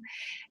responsable, pardon,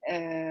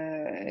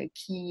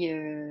 qui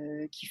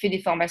fait des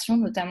formations,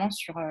 notamment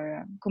sur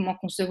comment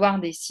concevoir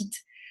des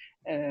sites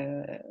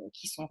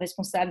qui sont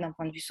responsables d'un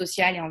point de vue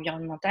social et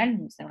environnemental.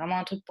 Donc, c'est vraiment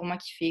un truc pour moi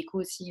qui fait écho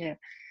aussi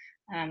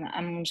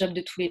à mon job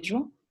de tous les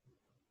jours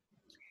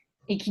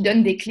et qui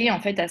donne des clés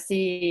en fait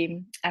assez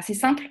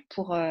simples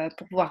pour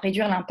pouvoir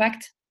réduire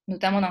l'impact,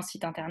 notamment d'un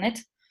site internet.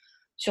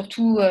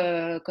 Surtout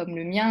comme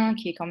le mien,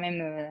 qui est quand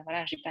même,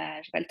 voilà, j'ai pas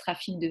le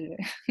trafic de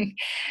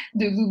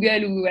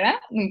Google ou voilà.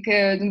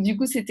 Donc du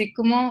coup, c'était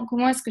comment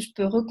est-ce que je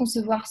peux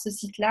reconcevoir ce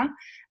site-là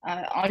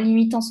en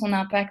limitant son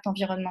impact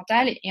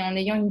environnemental et en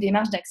ayant une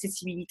démarche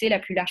d'accessibilité la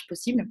plus large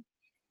possible.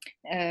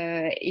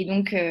 Et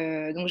donc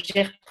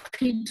j'ai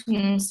repris tout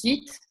mon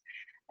site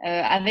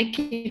avec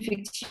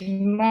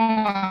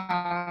effectivement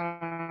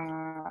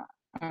un,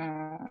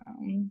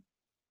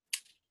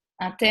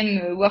 un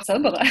thème work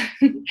sobre.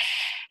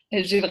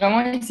 J'ai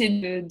vraiment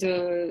essayé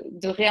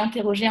de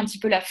réinterroger un petit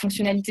peu la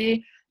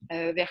fonctionnalité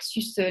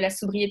versus la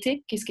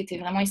sobriété. Qu'est-ce qui était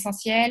vraiment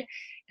essentiel?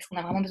 Est-ce qu'on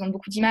a vraiment besoin de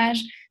beaucoup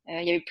d'images?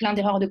 Il y avait plein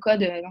d'erreurs de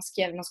code dans ce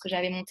que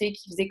j'avais monté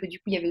qui faisait que du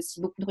coup, il y avait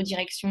aussi beaucoup de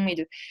redirection et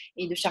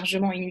de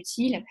chargement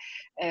inutile.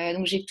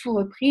 Donc, j'ai tout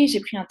repris. J'ai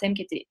pris un thème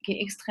qui est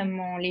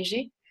extrêmement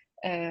léger.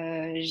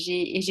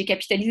 J'ai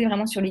capitalisé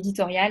vraiment sur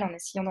l'éditorial en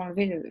essayant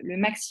d'enlever le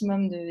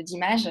maximum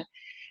d'images.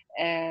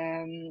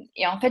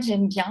 Et en fait,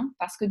 j'aime bien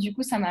parce que du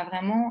coup, ça m'a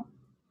vraiment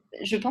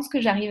je pense que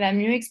j'arrive à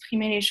mieux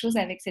exprimer les choses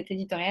avec cet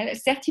éditorial.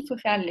 Certes, il faut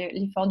faire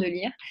l'effort de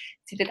lire.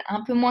 C'est peut-être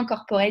un peu moins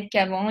corporate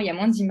qu'avant. Il y a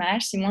moins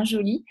d'images, c'est moins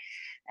joli.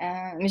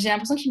 Mais j'ai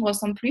l'impression qu'il me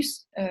ressemble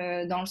plus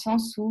dans le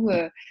sens où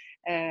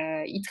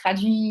il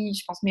traduit,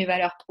 je pense, mes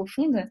valeurs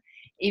profondes.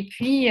 Et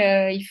puis,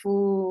 il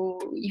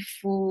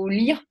faut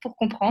lire pour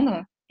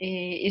comprendre.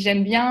 Et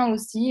j'aime bien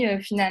aussi,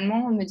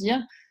 finalement, me dire,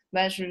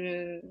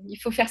 il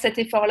faut faire cet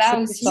effort-là Cet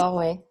aussi. effort,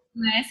 ouais.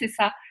 Ouais, c'est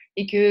ça.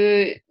 Et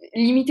que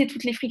limiter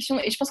toutes les frictions,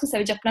 et je pense que ça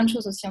veut dire plein de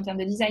choses aussi en termes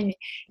de design, mais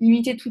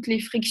limiter toutes les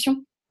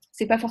frictions,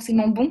 c'est pas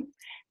forcément bon.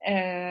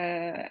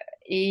 Euh,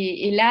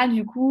 et là,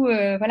 du coup,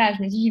 voilà,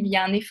 je me dis, il y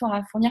a un effort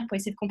à fournir pour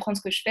essayer de comprendre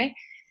ce que je fais.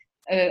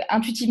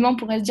 Intuitivement, on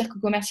pourrait se dire que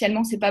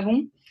commercialement, c'est pas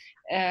bon.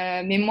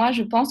 Mais moi,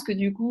 je pense que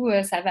du coup,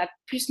 ça va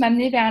plus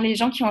m'amener vers les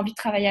gens qui ont envie de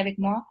travailler avec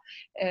moi.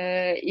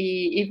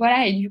 Et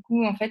voilà, et du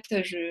coup, en fait,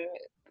 j'ai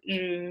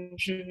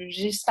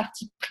ce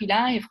parti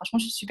pris-là et franchement,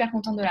 je suis super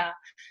contente de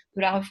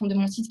la refonte de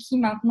mon site qui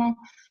maintenant,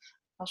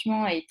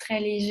 franchement, est très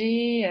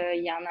léger.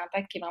 Il y a un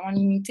impact qui est vraiment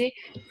limité.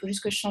 Il faut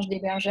juste que je change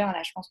d'hébergeur,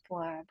 là, je pense,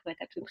 pour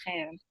être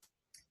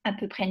à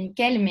peu près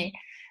nickel. Mais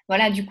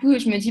voilà, du coup,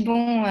 je me dis,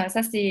 bon,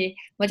 ça, on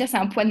va dire, c'est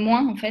un poids de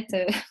moins, en fait,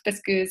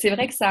 parce que c'est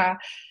vrai que ça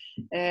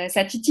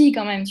titille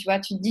quand même, tu vois.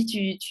 Tu te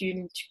dis,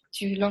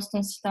 tu lances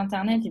ton site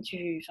internet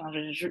et enfin,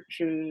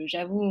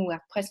 j'avoue,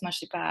 WordPress, moi, je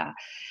suis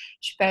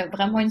pas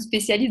vraiment une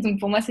spécialiste, donc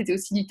pour moi, c'était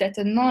aussi du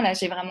tâtonnement. Là,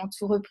 j'ai vraiment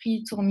tout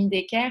repris, tout remis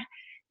d'équerre.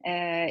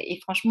 Et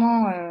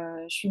franchement,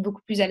 je suis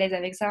beaucoup plus à l'aise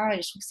avec ça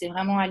et je trouve que c'est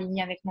vraiment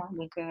aligné avec moi.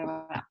 Donc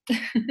voilà.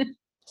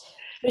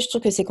 Je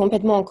trouve que c'est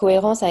complètement en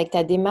cohérence avec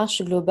ta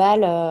démarche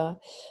globale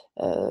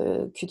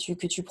que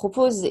tu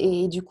proposes.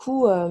 Et du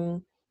coup,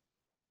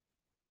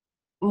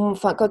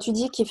 enfin, quand tu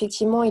dis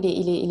qu'effectivement,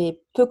 il est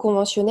peu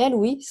conventionnel,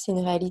 oui, c'est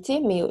une réalité,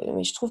 mais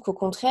je trouve qu'au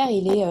contraire,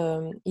 il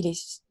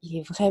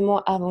est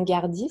vraiment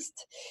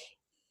avant-gardiste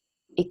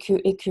et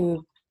que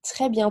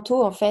très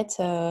bientôt, en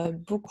fait,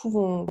 beaucoup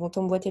vont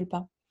t'emboîter le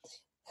pas.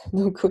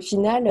 Donc, au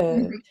final,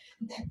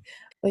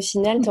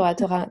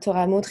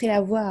 t'auras montré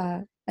la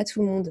voie à tout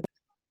le monde.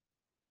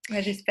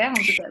 Ouais, j'espère en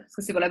tout cas, parce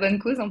que c'est pour la bonne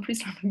cause en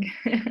plus.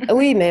 Ah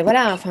oui, mais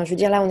voilà, enfin, je veux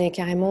dire, là, on est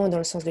carrément dans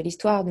le sens de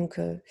l'histoire.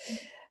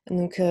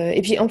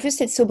 Et puis, en plus,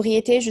 cette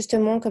sobriété,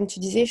 justement, comme tu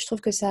disais, je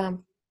trouve que ça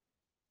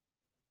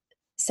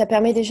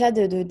permet déjà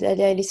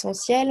d'aller à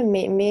l'essentiel,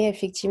 mais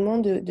effectivement,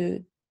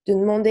 de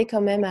demander quand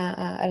même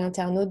à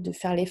l'internaute de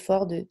faire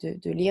l'effort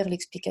de lire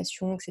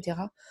l'explication, etc.,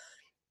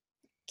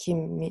 qui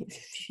est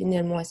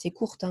finalement assez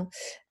courte, hein.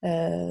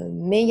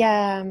 Mais il y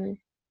a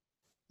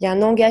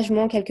un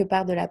engagement quelque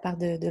part de la part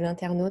de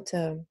l'internaute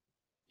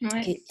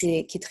Ouais. qui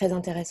est très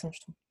intéressant, je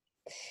trouve.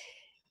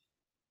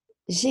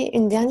 J'ai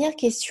une dernière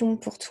question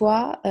pour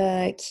toi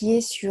qui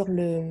est sur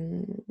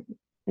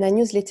la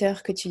newsletter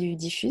que tu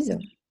diffuses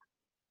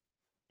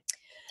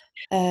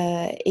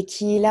et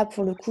qui est là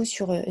pour le coup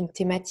sur une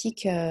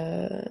thématique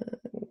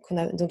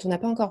dont on n'a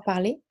pas encore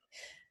parlé,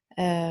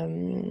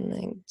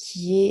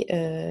 qui est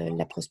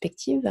la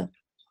prospective,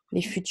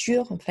 les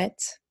futurs en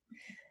fait.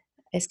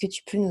 Est-ce que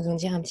tu peux nous en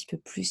dire un petit peu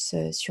plus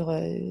sur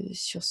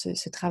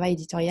ce travail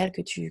éditorial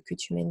que tu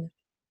mènes?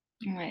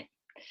 Ouais.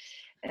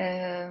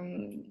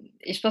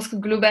 Et je pense que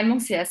globalement,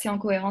 c'est assez en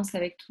cohérence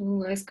avec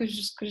tout. Ce que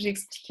j'ai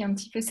expliqué un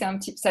petit peu,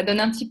 ça donne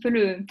un petit peu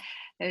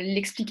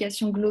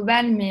l'explication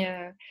globale, mais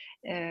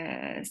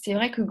c'est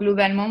vrai que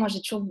globalement, moi,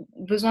 j'ai toujours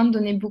besoin de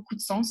donner beaucoup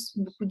de sens,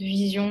 beaucoup de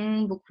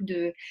vision,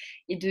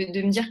 et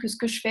de me dire que ce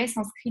que je fais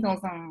s'inscrit dans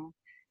un,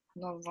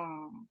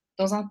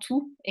 dans un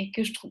tout et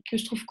que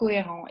je trouve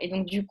cohérent. Et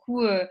donc, du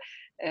coup,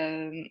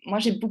 moi,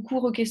 j'ai beaucoup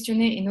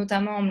re-questionné, et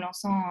notamment en me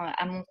lançant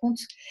à mon compte,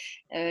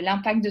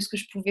 l'impact de ce que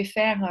je pouvais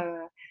faire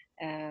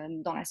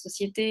dans la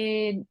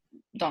société,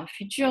 dans le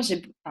futur.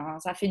 Enfin,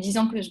 ça fait 10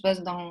 ans que je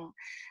bosse dans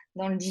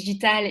le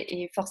digital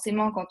et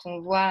forcément, quand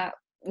on voit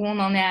où on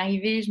en est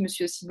arrivé, je me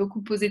suis aussi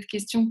beaucoup posé de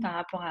questions par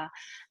rapport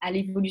à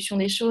l'évolution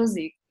des choses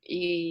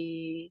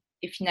et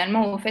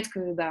finalement au fait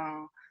que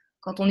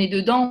quand on est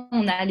dedans,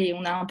 on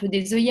a un peu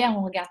des œillères,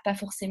 on ne regarde pas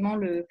forcément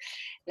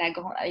la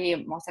grande. Et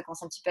bon, ça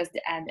commence un petit peu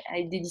à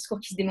être des discours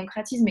qui se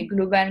démocratisent, mais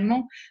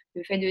globalement,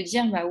 le fait de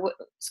dire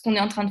ce qu'on est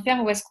en train de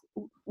faire,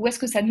 où est-ce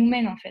que ça nous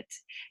mène en fait?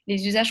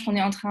 Les usages qu'on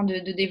est en train de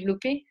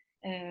développer,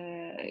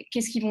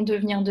 qu'est-ce qu'ils vont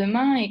devenir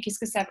demain et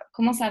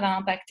comment ça va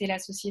impacter la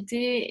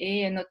société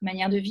et notre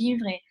manière de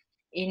vivre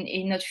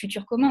et notre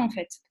futur commun en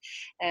fait.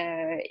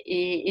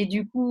 Et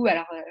du coup,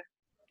 alors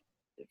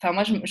enfin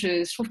moi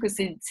je trouve que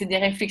c'est des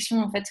réflexions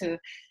en fait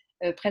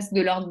presque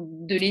de l'ordre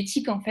de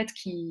l'éthique en fait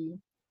qui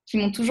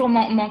m'ont toujours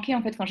manqué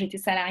en fait quand j'étais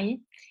salariée,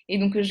 et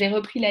donc j'ai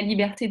repris la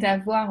liberté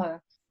d'avoir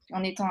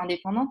en étant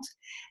indépendante.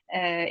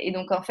 Et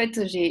donc en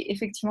fait j'ai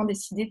effectivement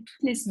décidé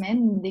toutes les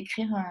semaines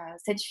d'écrire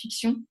cette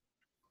fiction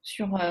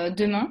sur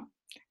demain,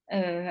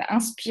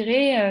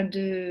 inspirée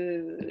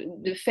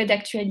de faits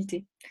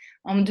d'actualité,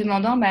 en me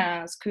demandant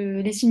ce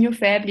que les signaux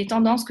faibles, les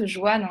tendances que je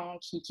vois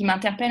qui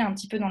m'interpellent un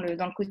petit peu dans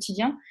le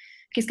quotidien,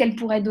 qu'est-ce qu'elles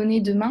pourraient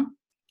donner demain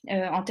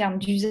en termes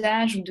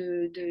d'usage ou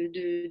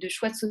de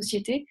choix de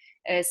société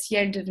si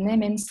elles devenaient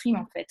mainstream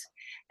en fait.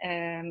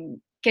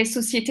 Quelle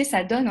société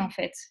ça donne en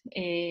fait.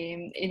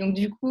 Et donc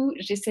du coup,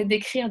 j'essaie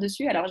d'écrire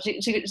dessus. Alors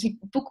j'ai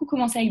beaucoup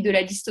commencé avec de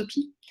la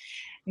dystopie,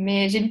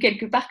 mais j'ai lu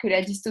quelque part que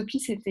la dystopie,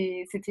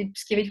 c'était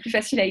ce qui avait de plus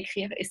facile à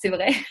écrire. Et c'est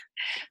vrai,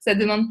 ça ne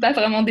demande pas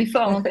vraiment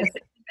d'effort en fait.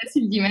 C'est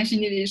facile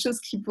d'imaginer les choses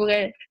qui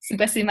pourraient se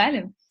passer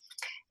mal.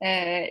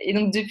 Et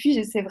donc depuis,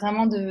 j'essaie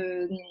vraiment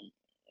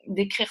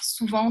d'écrire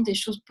souvent des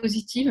choses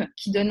positives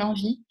qui donnent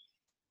envie,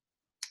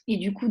 et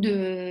du coup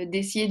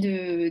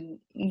d'essayer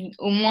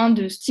au moins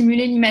de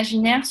stimuler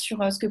l'imaginaire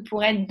sur ce que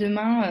pourrait être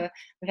demain,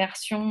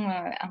 version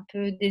un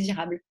peu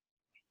désirable.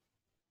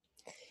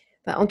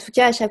 Bah, en tout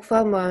cas, à chaque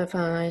fois, moi,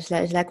 enfin,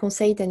 je la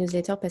conseille ta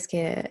newsletter parce que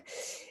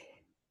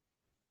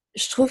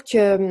je trouve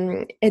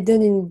que elle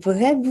donne une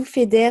vraie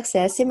bouffée d'air. C'est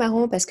assez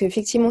marrant parce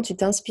qu'effectivement, tu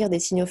t'inspires des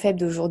signaux faibles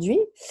d'aujourd'hui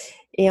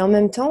et en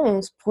même temps,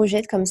 on se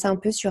projette comme ça un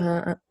peu sur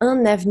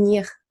un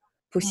avenir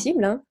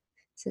possible, hein.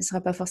 Ce ne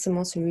sera pas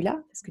forcément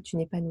celui-là parce que tu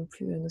n'es pas non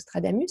plus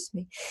Nostradamus,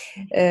 mais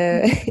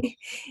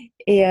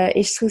et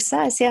je trouve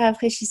ça assez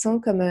rafraîchissant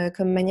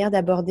comme manière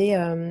d'aborder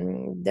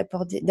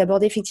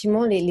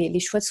effectivement les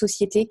choix de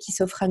société qui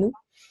s'offrent à nous,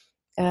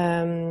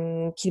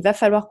 qu'il va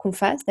falloir qu'on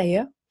fasse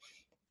d'ailleurs.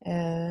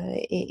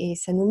 Et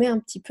ça nous met un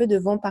petit peu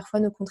devant parfois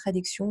nos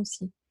contradictions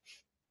aussi.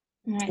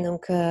 Ouais.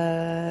 Donc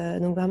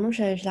vraiment,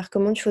 je la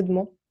recommande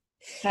chaudement.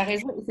 T'as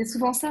raison, c'est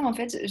souvent ça en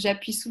fait.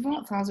 J'appuie souvent,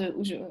 enfin,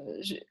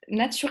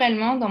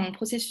 naturellement dans mon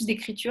processus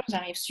d'écriture,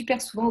 j'arrive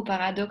super souvent au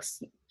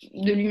paradoxe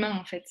de l'humain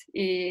en fait.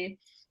 Et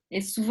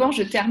souvent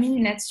je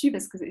termine là-dessus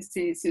parce que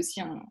c'est aussi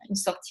une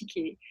sortie qui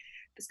est.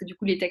 Parce que du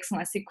coup les textes sont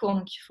assez courts,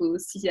 donc il faut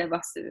aussi avoir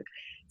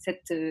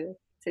cette, euh,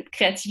 cette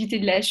créativité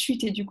de la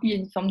chute. Et du coup il y a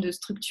une forme de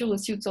structure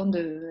aussi autour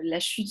de la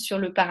chute sur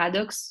le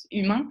paradoxe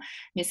humain.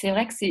 Mais c'est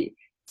vrai que c'est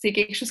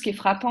quelque chose qui est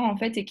frappant en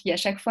fait et qui à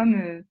chaque fois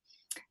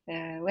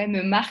ouais,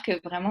 me marque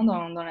vraiment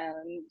dans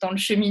le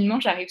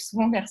cheminement. J'arrive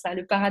souvent vers ça,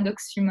 le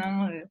paradoxe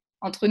humain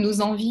entre nos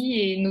envies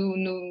et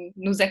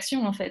nos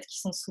actions, en fait, qui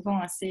sont souvent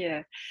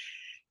assez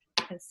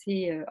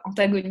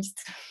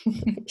antagonistes.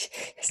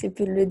 C'est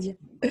peu de le dire.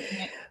 Ouais.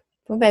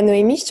 Bon, bah,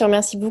 Noémie, je te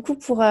remercie beaucoup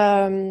pour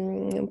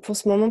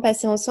ce moment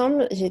passé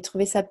ensemble. J'ai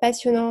trouvé ça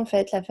passionnant, en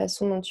fait, la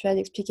façon dont tu as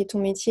d'expliquer ton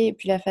métier et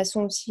puis la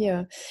façon aussi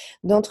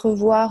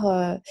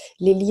d'entrevoir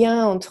les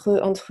liens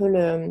entre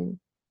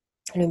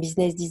le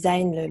business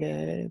design,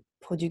 le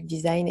product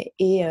design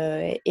et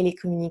les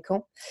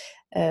communicants.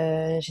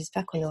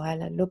 J'espère qu'on aura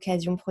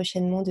l'occasion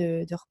prochainement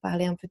de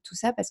reparler un peu de tout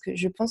ça parce que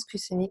je pense que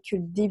ce n'est que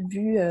le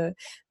début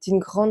d'une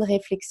grande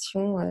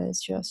réflexion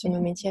sur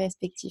nos métiers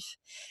respectifs.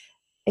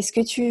 Est-ce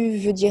que tu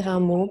veux dire un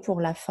mot pour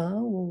la fin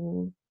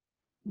ou...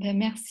 Ben,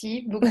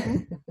 merci beaucoup.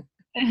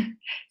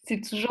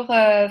 C'est toujours,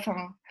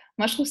 enfin,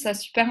 moi je trouve ça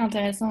super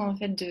intéressant en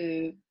fait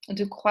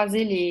de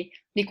croiser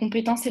les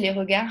compétences et les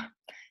regards.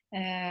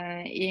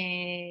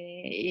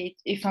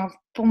 Enfin,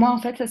 pour moi en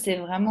fait, ça c'est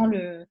vraiment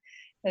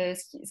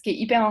ce qui est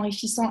hyper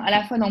enrichissant à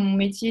la fois dans mon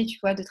métier, tu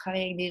vois, de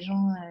travailler avec des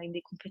gens avec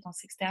des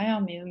compétences extérieures,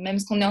 mais même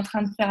ce qu'on est en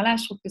train de faire là,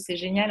 je trouve que c'est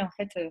génial en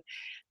fait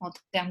en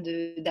termes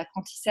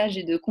d'apprentissage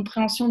et de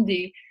compréhension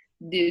des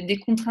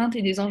contraintes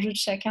et des enjeux de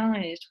chacun.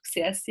 Et je trouve que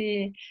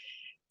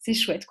c'est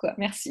chouette quoi.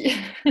 Merci.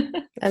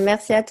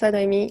 Merci à toi,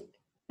 Noémie.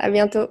 À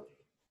bientôt.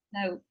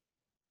 Ciao.